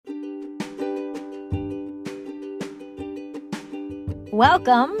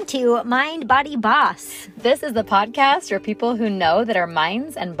Welcome to Mind, Body, Boss. This is the podcast for people who know that our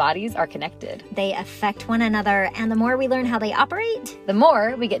minds and bodies are connected. They affect one another, and the more we learn how they operate, the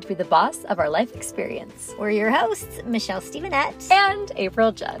more we get to be the boss of our life experience. We're your hosts, Michelle Stevenette and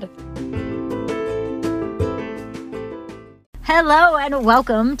April Judd. Hello and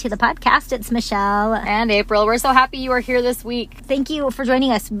welcome to the podcast. It's Michelle. And April. We're so happy you are here this week. Thank you for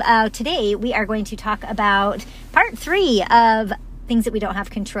joining us. Today we are going to talk about part 3 of things that we don't have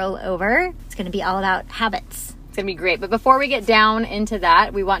control over. It's going to be all about habits. It's going to be great. But before we get down into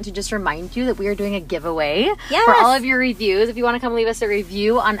that, we want to just remind you that we are doing a giveaway for all of your reviews. If you want to come leave us a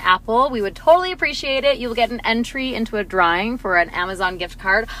review on Apple, we would totally appreciate it. You'll get an entry into a drawing for an Amazon gift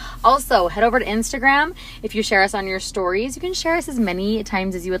card. Also, head over to Instagram. If you share us on your stories, you can share us as many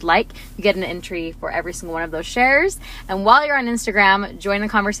times as you would like. You get an entry for every single one of those shares. And while you're on Instagram, join the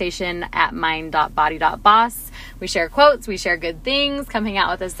conversation at mind.body.boss. We share quotes. We share good things. Come hang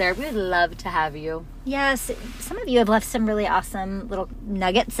out with us there. We'd love to have you. Yes, some of you have left some really awesome little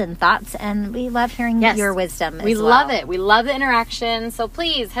nuggets and thoughts, and we love hearing your wisdom as well. We love it. We love the interaction. So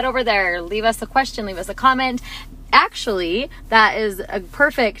please head over there, leave us a question, leave us a comment. Actually, that is a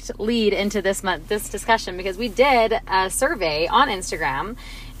perfect lead into this discussion, because we did a survey on Instagram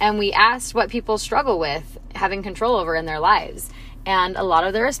and we asked what people struggle with having control over in their lives. And a lot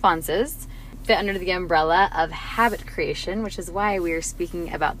of the responses fit under the umbrella of habit creation, which is why we are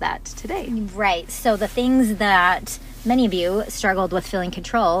speaking about that today. Right. So the things that many of you struggled with feeling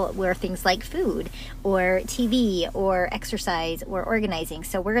control were things like food or TV or exercise or organizing.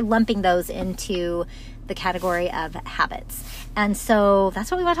 So we're lumping those into the category of habits. And so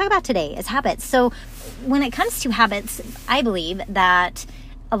that's what we want to talk about today, is habits. So when it comes to habits, I believe that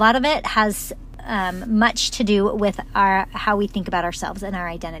a lot of it has much to do with how we think about ourselves and our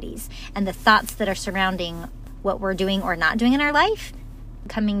identities and the thoughts that are surrounding what we're doing or not doing in our life,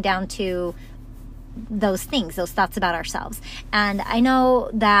 coming down to those things, those thoughts about ourselves. And I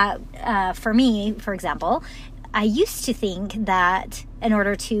know that for me, for example, I used to think that in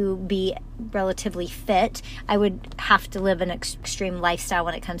order to be relatively fit, I would have to live an extreme lifestyle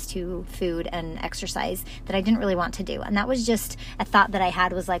when it comes to food and exercise that I didn't really want to do. And that was just a thought that I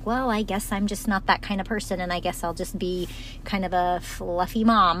had, was like, well, I guess I'm just not that kind of person, and I guess I'll just be kind of a fluffy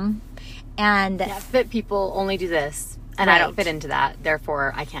mom. And fit people only do this. And right. I don't fit into that,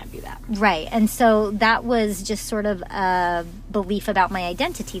 therefore I can't be that. Right. And so that was just sort of a belief about my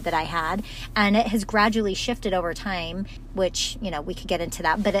identity that I had. And it has gradually shifted over time, which, we could get into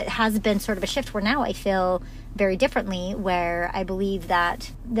that. But it has been sort of a shift where now I feel very differently, where I believe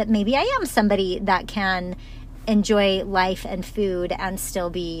that maybe I am somebody that can enjoy life and food and still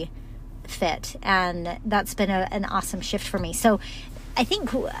be fit. And that's been an awesome shift for me. So I think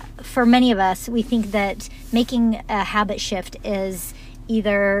for many of us, we think that making a habit shift is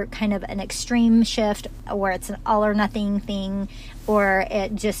either kind of an extreme shift, or it's an all or nothing thing, or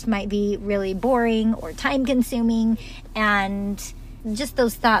it just might be really boring or time consuming, and just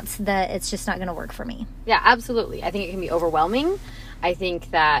those thoughts that it's just not going to work for me. Yeah, absolutely. I think it can be overwhelming. I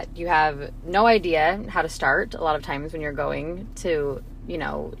think that you have no idea how to start a lot of times when you're going to,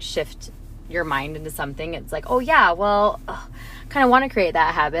 shift your mind into something. It's like, oh yeah, well, kind of want to create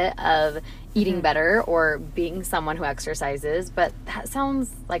that habit of eating better or being someone who exercises, but that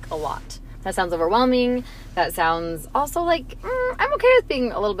sounds like a lot. That sounds overwhelming. That sounds also like, I'm okay with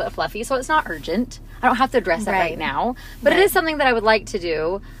being a little bit fluffy, so it's not urgent. I don't have to address that right now, but it is something that I would like to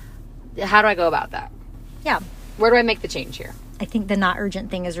do. How do I go about that? Yeah. Where do I make the change here? I think the not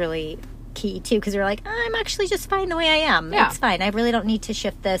urgent thing is really key too, because you're like, I'm actually just fine the way I am. Yeah. It's fine. I really don't need to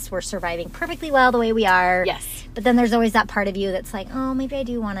shift this. We're surviving perfectly well the way we are. Yes. But then there's always that part of you that's like, oh, maybe I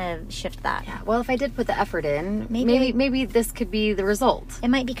do want to shift that. Yeah. Well, if I did put the effort in, maybe this could be the result. It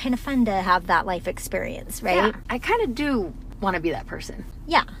might be kind of fun to have that life experience, right? Yeah. I kind of do want to be that person.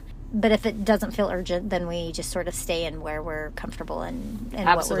 Yeah. But if it doesn't feel urgent, then we just sort of stay in where we're comfortable and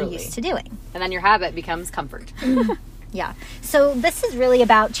what we're used to doing. And then your habit becomes comfort. Yeah. So this is really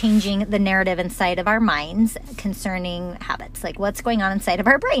about changing the narrative inside of our minds concerning habits, like what's going on inside of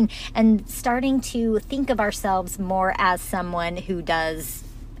our brain, and starting to think of ourselves more as someone who does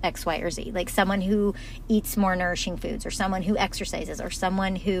X, Y, or Z, like someone who eats more nourishing foods, or someone who exercises, or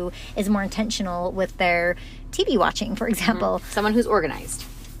someone who is more intentional with their TV watching, for example. Mm-hmm. Someone who's organized.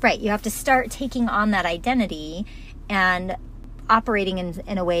 Right. You have to start taking on that identity and operating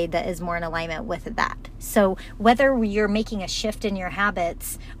in a way that is more in alignment with that. So whether you're making a shift in your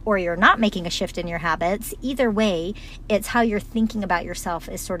habits or you're not making a shift in your habits, either way, it's how you're thinking about yourself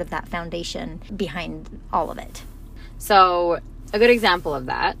is sort of that foundation behind all of it. So a good example of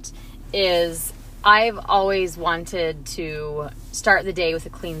that is I've always wanted to start the day with a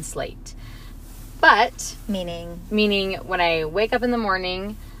clean slate. But meaning when I wake up in the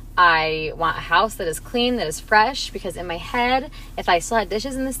morning, I want a house that is clean, that is fresh, because in my head, if I still had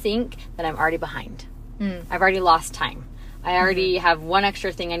dishes in the sink, then I'm already behind. I've already lost time. I already have one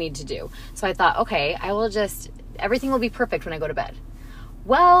extra thing I need to do. So I thought, okay, everything will be perfect when I go to bed.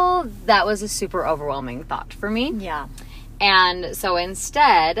 Well, that was a super overwhelming thought for me. Yeah. And so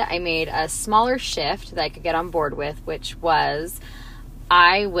instead, I made a smaller shift that I could get on board with, which was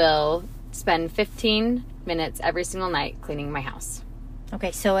I will spend 15 minutes every single night cleaning my house.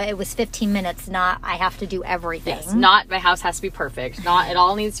 Okay, so it was 15 minutes, not I have to do everything. Yes, not my house has to be perfect. Not it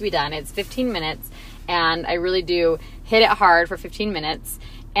all needs to be done. It's 15 minutes, and I really do hit it hard for 15 minutes.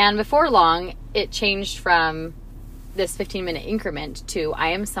 And before long, it changed from this 15-minute increment to I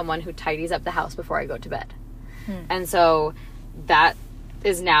am someone who tidies up the house before I go to bed. And so that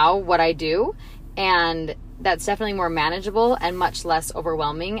is now what I do, and that's definitely more manageable and much less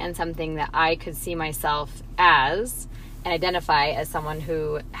overwhelming, and something that I could see myself as and identify as someone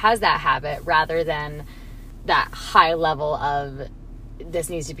who has that habit rather than that high level of this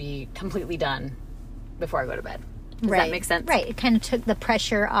needs to be completely done before I go to bed. Does that make sense? Right. It kind of took the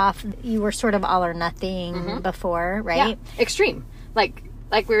pressure off. You were sort of all or nothing before, right? Yeah. Extreme. Like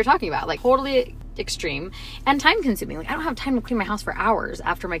we were talking about, like totally extreme and time consuming. Like I don't have time to clean my house for hours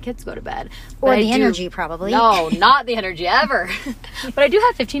after my kids go to bed. Or the energy probably. No, not the energy ever. But I do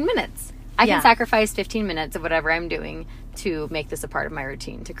have 15 minutes. I can sacrifice 15 minutes of whatever I'm doing to make this a part of my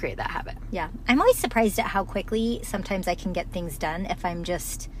routine, to create that habit. Yeah. I'm always surprised at how quickly sometimes I can get things done if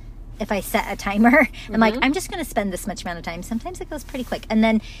I set a timer. I'm like, I'm just going to spend this much amount of time. Sometimes it goes pretty quick. And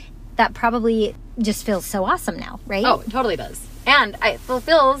then that probably just feels so awesome now, right? Oh, it totally does. And it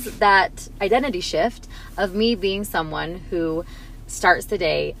fulfills that identity shift of me being someone who starts the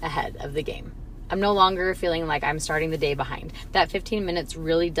day ahead of the game. I'm no longer feeling like I'm starting the day behind. That 15 minutes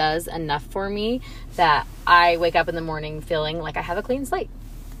really does enough for me that I wake up in the morning feeling like I have a clean slate.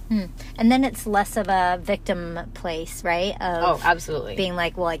 And then it's less of a victim place, right? Absolutely. Being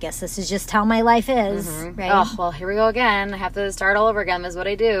like, well, I guess this is just how my life is, right? Oh, well, here we go again. I have to start all over again is what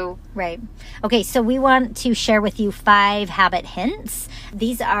I do. Right. Okay, so we want to share with you 5 habit hints.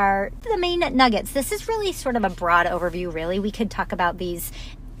 These are the main nuggets. This is really sort of a broad overview, really. We could talk about these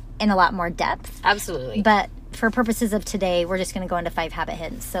in a lot more depth. Absolutely. But for purposes of today, we're just going to go into 5 habit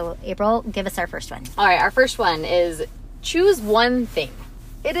hints. So, April, give us our first one. All right, our first one is choose one thing.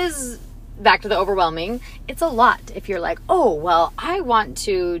 It is, back to the overwhelming, it's a lot if you're like, oh, well, I want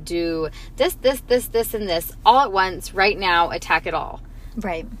to do this, and this all at once right now, attack it all.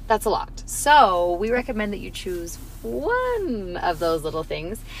 Right. That's a lot. So we recommend that you choose one of those little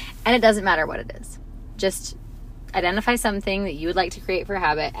things, and it doesn't matter what it is. Just identify something that you would like to create for a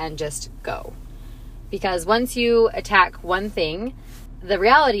habit and just go. Because once you attack one thing, the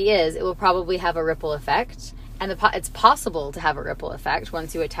reality is it will probably have a ripple effect. And it's possible to have a ripple effect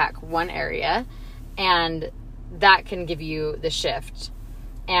once you attack one area, and that can give you the shift.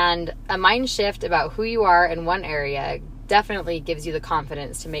 And a mind shift about who you are in one area definitely gives you the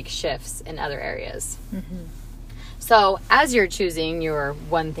confidence to make shifts in other areas. So as you're choosing your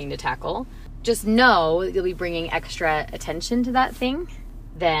one thing to tackle, just know that you'll be bringing extra attention to that thing.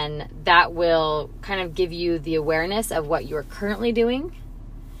 Then that will kind of give you the awareness of what you're currently doing.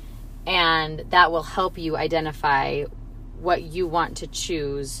 And that will help you identify what you want to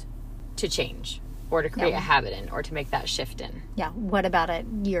choose to change or to create a habit in or to make that shift in. Yeah. What about it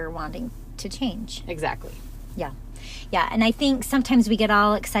you're wanting to change? Exactly. Yeah. Yeah. And I think sometimes we get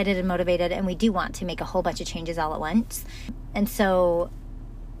all excited and motivated and we do want to make a whole bunch of changes all at once. And so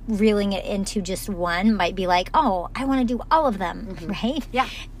reeling it into just one might be like, oh, I want to do all of them, right? Yeah.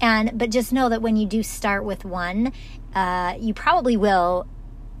 But just know that when you do start with one, you probably will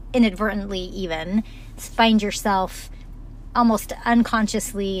inadvertently even find yourself almost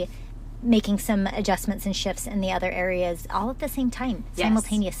unconsciously making some adjustments and shifts in the other areas all at the same time,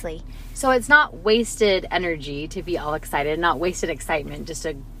 simultaneously. So it's not wasted energy to be all excited, not wasted excitement just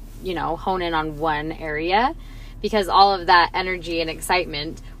to, hone in on one area, because all of that energy and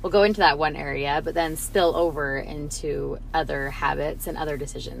excitement will go into that one area, but then spill over into other habits and other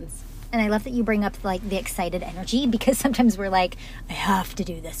decisions. And I love that you bring up like the excited energy, because sometimes we're like, I have to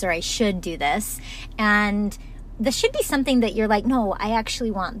do this or I should do this. And this should be something that you're like, no, I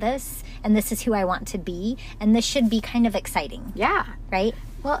actually want this. And this is who I want to be. And this should be kind of exciting. Yeah. Right?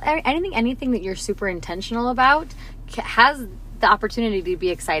 Well, I think anything that you're super intentional about has the opportunity to be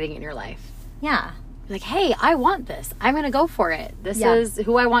exciting in your life. Yeah. Like, hey, I want this. I'm going to go for it. This is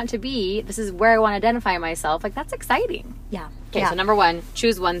who I want to be. This is where I want to identify myself. Like, that's exciting. Yeah. Okay, so number 1,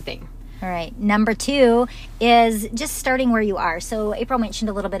 choose one thing. All right. Number 2 is just starting where you are. So April mentioned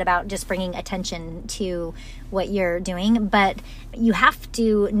a little bit about just bringing attention to what you're doing, but you have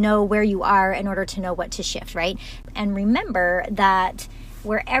to know where you are in order to know what to shift, right? And remember that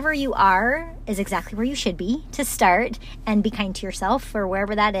wherever you are is exactly where you should be to start, and be kind to yourself for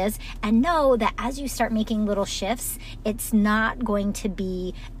wherever that is. And know that as you start making little shifts, it's not going to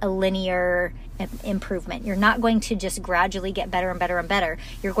be a linear improvement. You're not going to just gradually get better and better and better.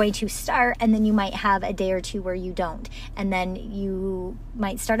 You're going to start, and then you might have a day or two where you don't. And then you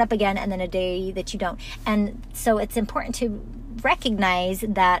might start up again, and then a day that you don't. And so it's important to recognize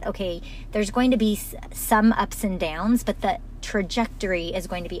that, okay, there's going to be some ups and downs, but the trajectory is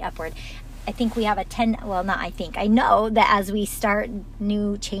going to be upward. I think we have I know that as we start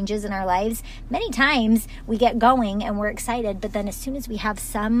new changes in our lives, many times we get going and we're excited, but then as soon as we have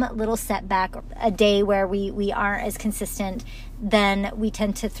some little setback, a day where we aren't as consistent, then we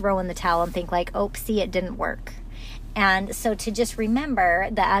tend to throw in the towel and think like, oh, see, it didn't work. And so to just remember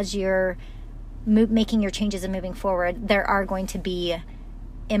that as you're making your changes and moving forward, there are going to be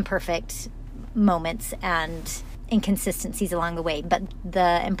imperfect moments and inconsistencies along the way, but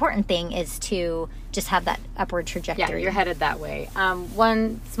the important thing is to just have that upward trajectory. Yeah, you're headed that way.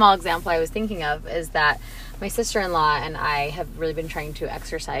 One small example I was thinking of is that my sister-in-law and I have really been trying to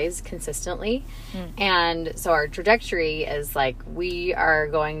exercise consistently. And so our trajectory is like, we are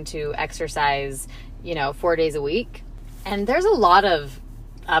going to exercise, 4 days a week. And there's a lot of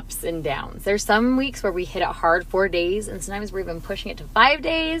ups and downs. There's some weeks where we hit it hard 4 days, and sometimes we're even pushing it to 5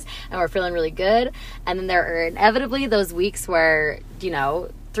 days and we're feeling really good. And then there are inevitably those weeks where,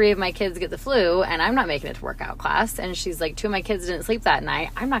 3 of my kids get the flu and I'm not making it to workout class. And she's like, 2 of my kids didn't sleep that night.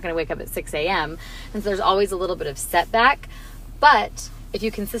 I'm not going to wake up at 6 a.m. And so there's always a little bit of setback. But if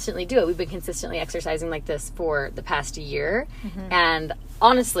you consistently do it, we've been consistently exercising like this for the past year. And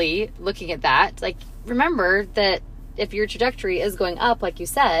honestly, looking at that, like, remember that if your trajectory is going up, like you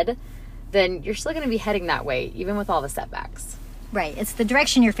said, then you're still going to be heading that way, even with all the setbacks. Right. It's the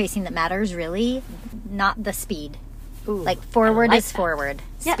direction you're facing that matters, really, not the speed. Ooh, like forward is that. forward.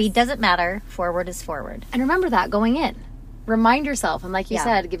 Yes. Speed doesn't matter. Forward is forward. And remember that going in. Remind yourself, and like you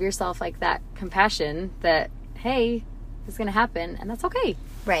said, give yourself like that compassion that, hey, it's going to happen, and that's okay.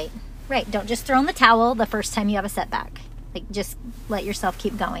 Right. Right. Don't just throw in the towel the first time you have a setback. Like, just let yourself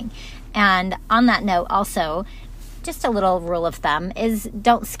keep going. And on that note, also, just a little rule of thumb is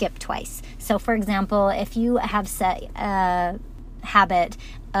don't skip twice. So, for example, if you have set a habit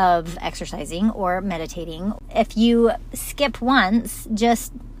of exercising or meditating, if you skip once,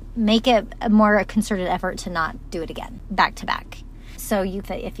 just make it a more concerted effort to not do it again, back to back. So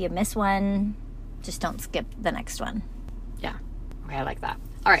if you miss one, just don't skip the next one. Yeah. Okay, I like that.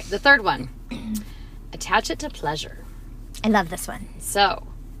 All right, the third one. Attach it to pleasure. I love this one. So,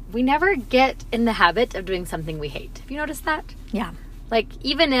 we never get in the habit of doing something we hate. Have you noticed that? Yeah. Like,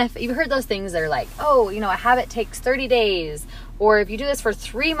 even if you've heard those things that are like, oh, a habit takes 30 days, or if you do this for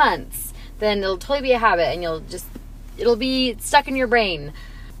 3 months, then it'll totally be a habit and it'll be stuck in your brain.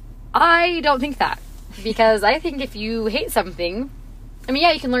 I don't think that, because I think if you hate something,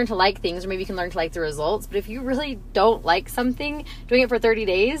 you can learn to like things, or maybe you can learn to like the results, but if you really don't like something, doing it for 30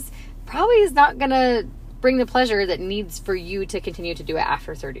 days probably is not going to bring the pleasure that needs for you to continue to do it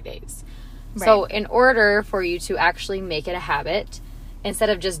after 30 days. Right. So in order for you to actually make it a habit, instead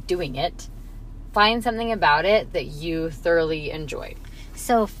of just doing it, find something about it that you thoroughly enjoy.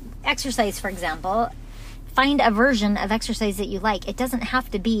 So exercise, for example, find a version of exercise that you like. It doesn't have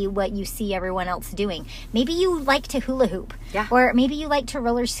to be what you see everyone else doing. Maybe you like to hula hoop, or maybe you like to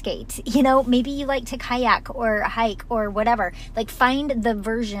roller skate, maybe you like to kayak or hike or whatever. Like, find the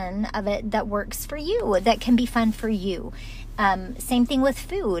version of it that works for you, that can be fun for you. Same thing with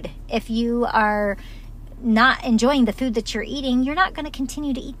food. If you are not enjoying the food that you're eating, you're not going to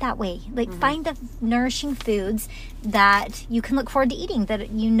continue to eat that way. Like, find the nourishing foods that you can look forward to eating, that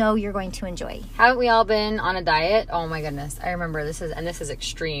you're going to enjoy. Haven't we all been on a diet? Oh my goodness. I remember this is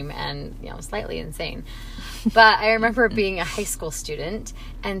extreme and, slightly insane. But I remember being a high school student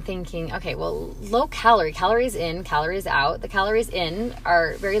and thinking, okay, well, low calorie, calories in, calories out. The calories in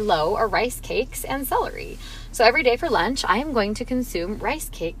are very low, are rice cakes and celery. So every day for lunch, I am going to consume rice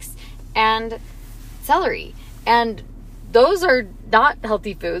cakes and celery. And those are not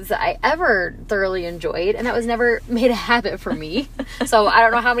healthy foods that I ever thoroughly enjoyed, and that was never made a habit for me. So I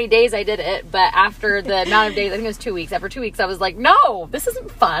don't know how many days I did it, but after the amount of days, I think it was 2 weeks. After 2 weeks, I was like, no, this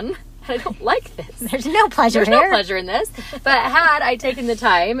isn't fun. I don't like this. There's no pleasure There's no pleasure in this. But had I taken the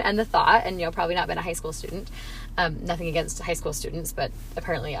time and the thought, and probably not been a high school student, nothing against high school students, but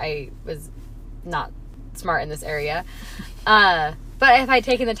apparently I was not smart in this area. But if I'd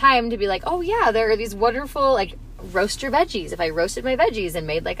taken the time to be like, oh yeah, there are these wonderful, like, roast your veggies. If I roasted my veggies and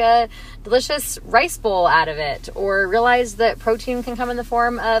made like a delicious rice bowl out of it, or realized that protein can come in the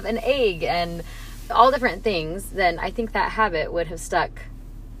form of an egg and all different things, then I think that habit would have stuck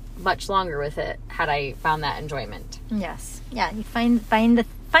much longer with it had I found that enjoyment. Yes. Yeah. You find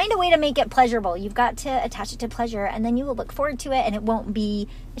a way to make it pleasurable. You've got to attach it to pleasure, and then you will look forward to it, and it won't be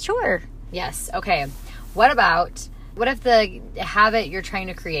a chore. Yes. Okay. What if the habit you're trying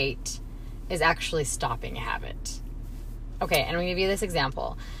to create is actually stopping a habit? Okay. And I'm going to give you this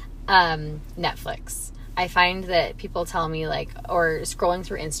example. Netflix. I find that people tell me, like, or scrolling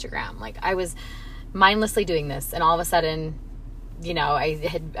through Instagram, like, I was mindlessly doing this, and all of a sudden, you know,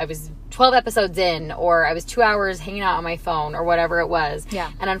 I was 12 episodes in, or I was 2 hours hanging out on my phone, or whatever it was. Yeah.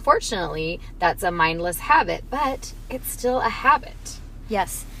 And unfortunately, that's a mindless habit, but it's still a habit.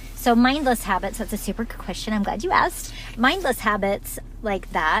 Yes. So mindless habits, that's a super good question. I'm glad you asked. Mindless habits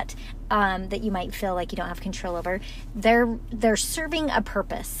like that, that you might feel like you don't have control over, they're serving a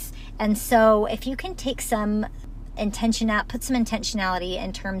purpose. And so if you can take some put some intentionality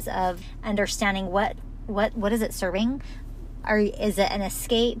in terms of understanding what is it serving? Is it an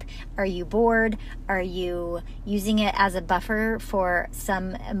escape? Are you bored? Are you using it as a buffer for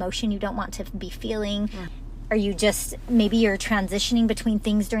some emotion you don't want to be feeling? Are you just, maybe you're transitioning between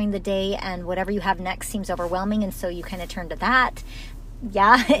things during the day, and whatever you have next seems overwhelming, and so you kind of turn to that?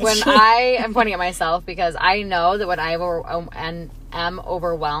 Yeah. When I am pointing at myself, because I know that when I am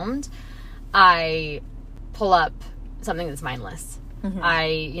overwhelmed, I pull up something that's mindless. Mm-hmm.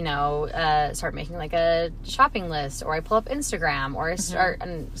 I, start making like a shopping list, or I pull up Instagram, or I start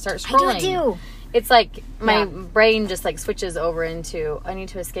scrolling. I do it too. It's like my brain just like switches over into, I need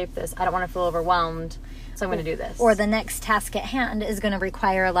to escape this. I don't want to feel overwhelmed, so I'm going to do this. Or the next task at hand is going to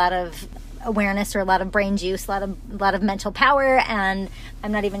require a lot of awareness, or a lot of brain juice, a lot of mental power, and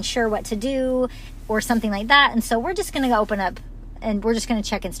I'm not even sure what to do, or something like that. And so we're just going to open up, and we're just going to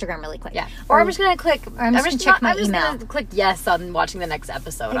check Instagram really quick. Yeah. Or I'm just going to click. I'm just going to check my email. I'm just going to click yes on watching the next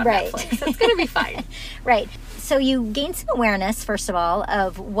episode on right. Netflix. It's going to be fine. Right. So you gain some awareness, first of all,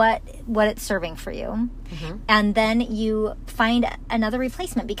 of what it's serving for you. Mm-hmm. And then you find another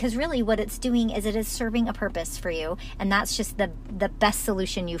replacement, because really what it's doing is it is serving a purpose for you. And that's just the best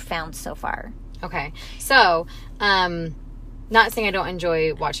solution you've found so far. Okay. So, not saying I don't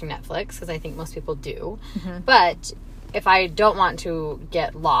enjoy watching Netflix, because I think most people do. Mm-hmm. But if I don't want to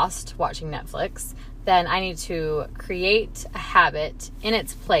get lost watching Netflix, then I need to create a habit in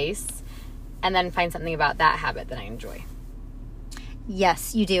its place, and then find something about that habit that I enjoy.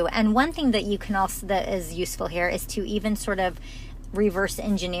 Yes, you do. And one thing that you can also, that is useful here, is to even sort of reverse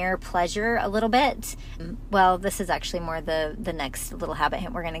engineer pleasure a little bit. Well, this is actually more the next little habit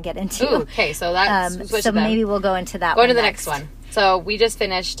hint we're going to get into. Ooh, okay, so that's so maybe we'll go into that. Go into the next one. So we just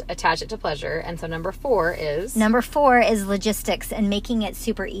finished attach it to pleasure, and so number 4 is logistics and making it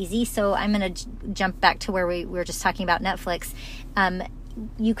super easy. So I'm going to jump back to where we were just talking about Netflix.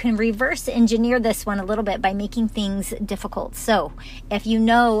 You can reverse engineer this one a little bit by making things difficult. So if you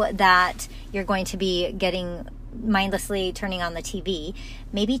know that you're going to be mindlessly turning on the TV,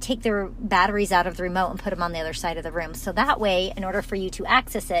 maybe take the batteries out of the remote and put them on the other side of the room. So that way, in order for you to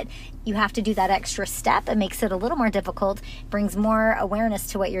access it, you have to do that extra step. It makes it a little more difficult, brings more awareness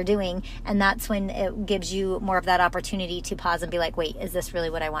to what you're doing, and that's when it gives you more of that opportunity to pause and be like, wait, is this really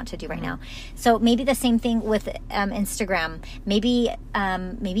what I want to do right now? So maybe the same thing with Instagram. Maybe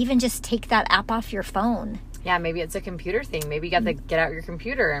even just take that app off your phone. Yeah, maybe it's a computer thing. Maybe you got to get out your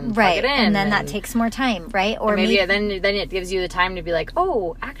computer and plug it in. And then that takes more time, right? Or maybe then it gives you the time to be like,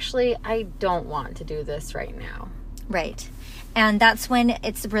 oh, actually, I don't want to do this right now. Right. And that's when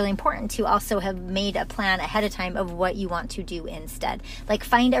it's really important to also have made a plan ahead of time of what you want to do instead. Like,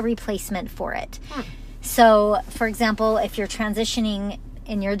 find a replacement for it. So, for example, if you're transitioning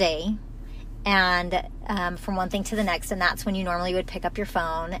in your day and from one thing to the next, and that's when you normally would pick up your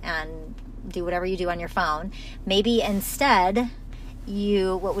phone and do whatever you do on your phone, maybe instead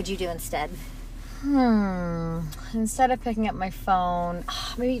what would you do instead? Instead of picking up my phone,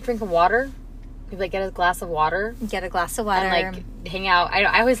 maybe drink water. Maybe like get a glass of water. Get a glass of water. And like hang out.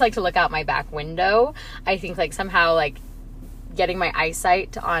 I always like to look out my back window. I think like somehow like getting my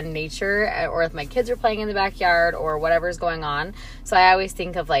eyesight on nature, or if my kids are playing in the backyard or whatever's going on. So I always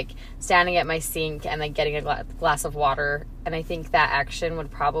think of like standing at my sink and like getting a glass of water. And I think that action would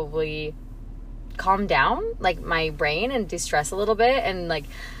probably calm down like my brain and de-stress a little bit, and like,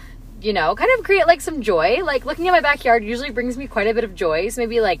 you know, kind of create like some joy. Like looking at my backyard usually brings me quite a bit of joy. So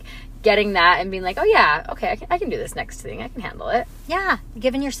maybe like getting that and being like, oh yeah, okay, I can do this next thing. I can handle it. Yeah.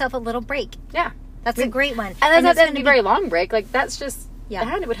 Giving yourself a little break. Yeah. That's a great one. And that's not it's going to be very long break. Like, that's just, Yeah.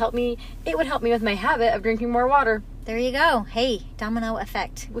 and it would help me with my habit of drinking more water. There you go. Hey, domino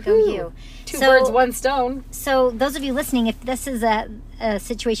effect. Go Woohoo. you. Two birds, one stone. So those of you listening, if this is a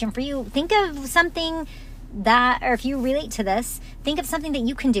situation for you, think of something that, or if you relate to this, think of something that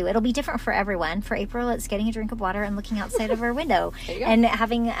you can do. It'll be different for everyone. For April, it's getting a drink of water and looking outside of her window There you go.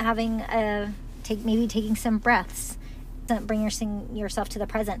 and taking some breaths. Bring yourself to the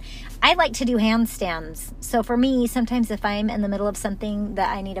present. I like to do handstands. So for me, sometimes if I'm in the middle of something that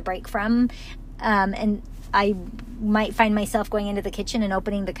I need a break from, and I might find myself going into the kitchen and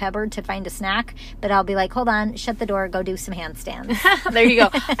opening the cupboard to find a snack, but I'll be like, hold on, shut the door, go do some handstands. There you go.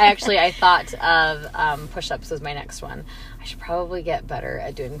 I thought of push-ups was my next one. I should probably get better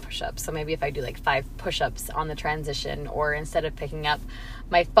at doing push-ups. So maybe if I do like 5 push-ups on the transition, or instead of picking up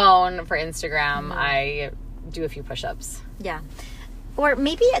my phone for Instagram, I do a few push-ups. Yeah. Or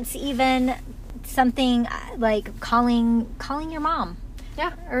maybe it's even something like calling your mom.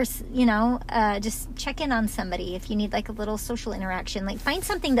 Yeah. Or, just check in on somebody if you need like a little social interaction. Like, find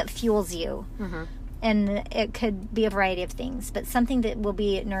something that fuels you. Mm-hmm. And it could be a variety of things, but something that will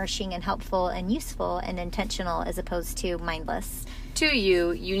be nourishing and helpful and useful and intentional as opposed to mindless. To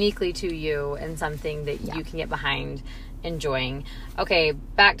you, uniquely to you, and something that you can get behind enjoying. Okay,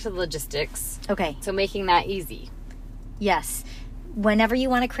 back to the logistics. Okay. So making that easy. Yes. Whenever you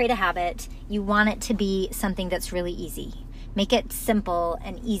want to create a habit, you want it to be something that's really easy. Make it simple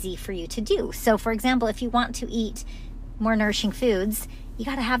and easy for you to do. So, for example, if you want to eat more nourishing foods, you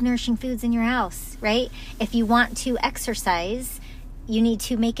got to have nourishing foods in your house, right? If you want to exercise, you need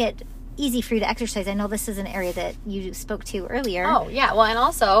to make it easy for you to exercise. I know this is an area that you spoke to earlier. Oh, yeah. Well, and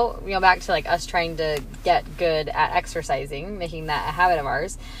also, back to like us trying to get good at exercising, making that a habit of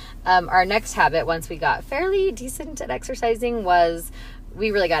ours. Our next habit, once we got fairly decent at exercising, was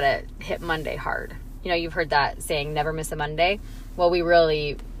we really got to hit Monday hard. You've heard that saying, never miss a Monday. Well, we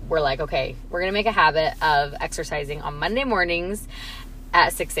really were like, okay, we're going to make a habit of exercising on Monday mornings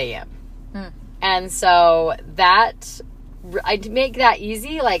at 6 a.m. And so I'd make that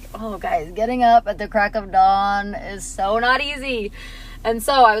easy. Like, oh, guys, getting up at the crack of dawn is so not easy. And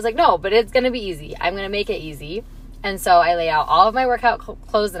so I was like, no, but it's going to be easy. I'm going to make it easy. And so I lay out all of my workout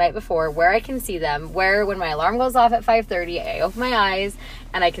clothes the night before, where I can see them, where when my alarm goes off at 5:30, I open my eyes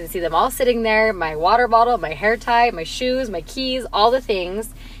and I can see them all sitting there, my water bottle, my hair tie, my shoes, my keys, all the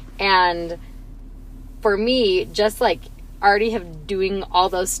things. And for me, just like already doing all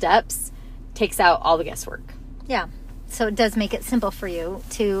those steps takes out all the guesswork. Yeah. So it does make it simple for you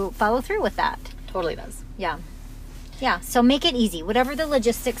to follow through with that. Totally does. Yeah. Yeah. So make it easy. Whatever the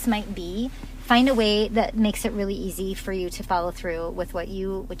logistics might be, find a way that makes it really easy for you to follow through with what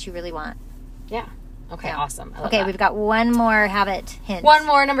you really want. Yeah. Okay, Yeah. awesome. I love Okay, that. we've got one more habit hint. One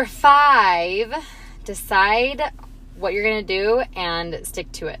more, number 5. Decide what you're going to do and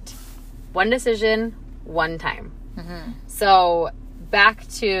stick to it. One decision, one time. Mm-hmm. So back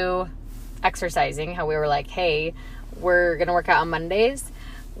to exercising, how we were like, hey, we're going to work out on Mondays.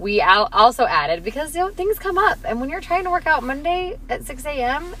 We also added, because things come up. And when you're trying to work out Monday at 6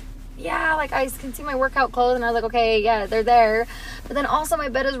 a.m., yeah, like I can see my workout clothes and I was like, okay, yeah, they're there. But then also my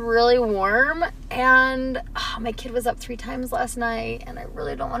bed is really warm and my kid was up 3 times last night and I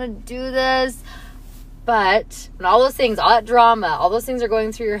really don't want to do this. But when all those things, all that drama, all those things are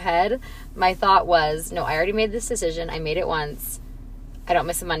going through your head, my thought was, no, I already made this decision. I made it once. I don't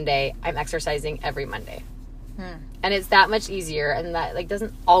miss a Monday. I'm exercising every Monday. And it's that much easier, and that like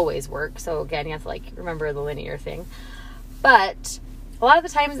doesn't always work. So again, you have to like remember the linear thing. But a lot of the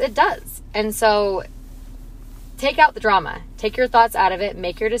times it does. And so take out the drama. Take your thoughts out of it.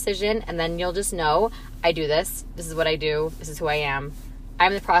 Make your decision. And then you'll just know, I do this. This is what I do. This is who I am.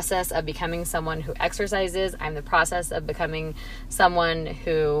 I'm in the process of becoming someone who exercises. I'm in the process of becoming someone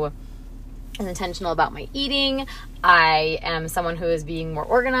who is intentional about my eating. I am someone who is being more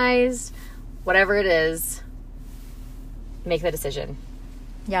organized. Whatever it is, make the decision.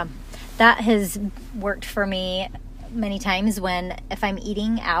 Yeah. That has worked for me many times if I'm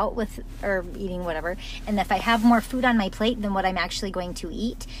eating out or eating whatever, and if I have more food on my plate than what I'm actually going to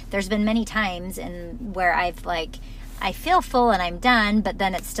eat, there's been many times where I've I feel full and I'm done, but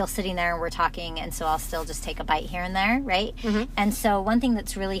then it's still sitting there and we're talking, and so I'll still just take a bite here and there, right? Mm-hmm. And so one thing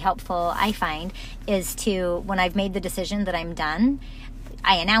that's really helpful, I find, is to, when I've made the decision that I'm done,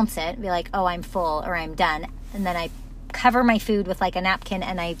 I announce it, be like, oh, I'm full or I'm done, and then I cover my food with like a napkin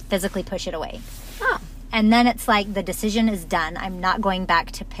and I physically push it away. Oh. And then it's like the decision is done. I'm not going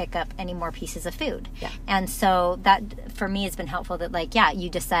back to pick up any more pieces of food. Yeah. And so that for me has been helpful that like, yeah, you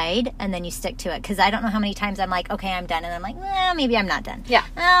decide and then you stick to it. Because I don't know how many times I'm like, okay, I'm done. And I'm like, well, maybe I'm not done. Yeah.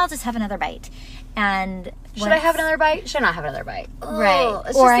 I'll just have another bite. And should I have another bite? Should I not have another bite? Right.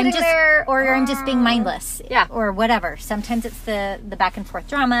 It's Or just I'm just being mindless. Yeah. Or whatever. Sometimes it's the back and forth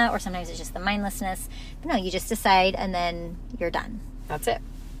drama, or sometimes it's just the mindlessness. But no, you just decide and then you're done. That's it.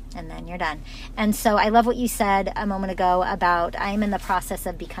 And then you're done. And so I love what you said a moment ago about I'm in the process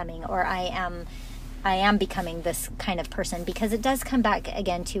of becoming, or I am becoming this kind of person, because it does come back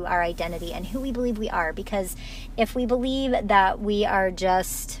again to our identity and who we believe we are. Because if we believe that we are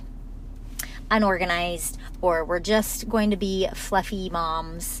just unorganized, or we're just going to be fluffy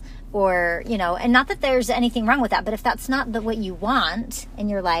moms, or, and not that there's anything wrong with that, but if that's not what you want in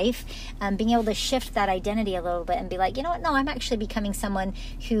your life, being able to shift that identity a little bit and be like, you know what, no, I'm actually becoming someone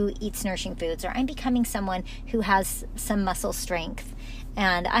who eats nourishing foods, or I'm becoming someone who has some muscle strength,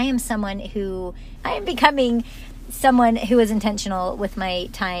 and I am becoming someone who is intentional with my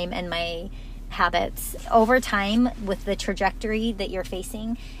time and my habits. Over time, with the trajectory that you're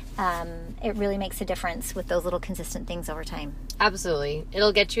facing, it really makes a difference with those little consistent things over time. Absolutely.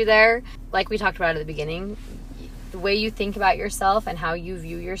 It'll get you there. Like we talked about at the beginning, the way you think about yourself and how you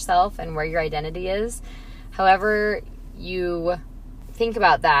view yourself and where your identity is, however you think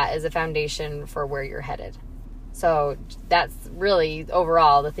about that is a foundation for where you're headed. So that's really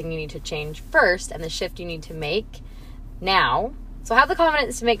overall the thing you need to change first, and the shift you need to make now. So have the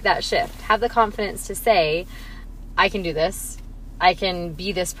confidence to make that shift. Have the confidence to say, I can do this. I can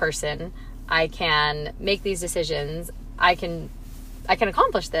be this person. I can make these decisions. I can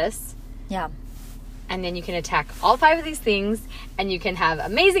accomplish this. Yeah. And then you can attack all 5 of these things, and you can have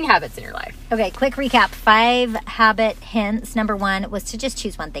amazing habits in your life. Okay, quick recap. 5 habit hints. Number 1 was to just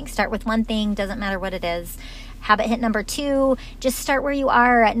choose one thing. Start with one thing. Doesn't matter what it is. Habit hint number 2, just start where you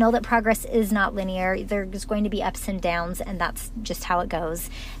are. Know that progress is not linear. There's going to be ups and downs, and that's just how it goes.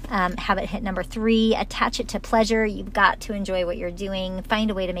 Habit hint number 3, attach it to pleasure. You've got to enjoy what you're doing.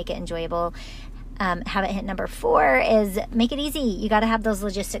 Find a way to make it enjoyable. Habit hint number 4 is make it easy. You got to have those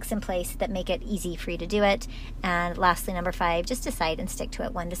logistics in place that make it easy for you to do it. And lastly, number 5, just decide and stick to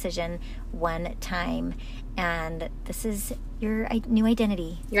it. One decision, one time. And this is your new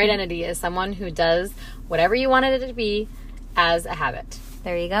identity. Your identity is someone who does whatever you wanted it to be as a habit.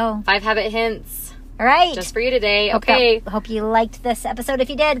 There you go. 5 habit hints. All right. Just for you today. Okay. Hope you liked this episode. If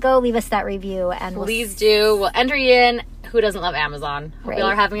you did, go leave us that review. And please do. We'll enter you in. Who doesn't love Amazon? Hope you all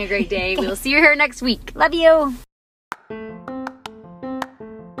are having a great day. We will see you here next week. Love you.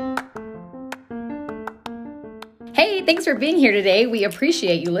 Hey, thanks for being here today. We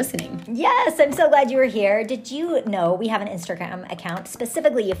appreciate you listening. Yes, I'm so glad you were here. Did you know we have an Instagram account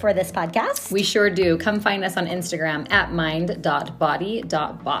specifically for this podcast? We sure do. Come find us on Instagram at mind.body.boss.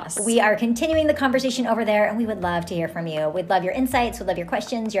 We are continuing the conversation over there, and we would love to hear from you. We'd love your insights. We'd love your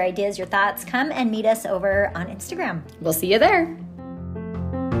questions, your ideas, your thoughts. Come and meet us over on Instagram. We'll see you there.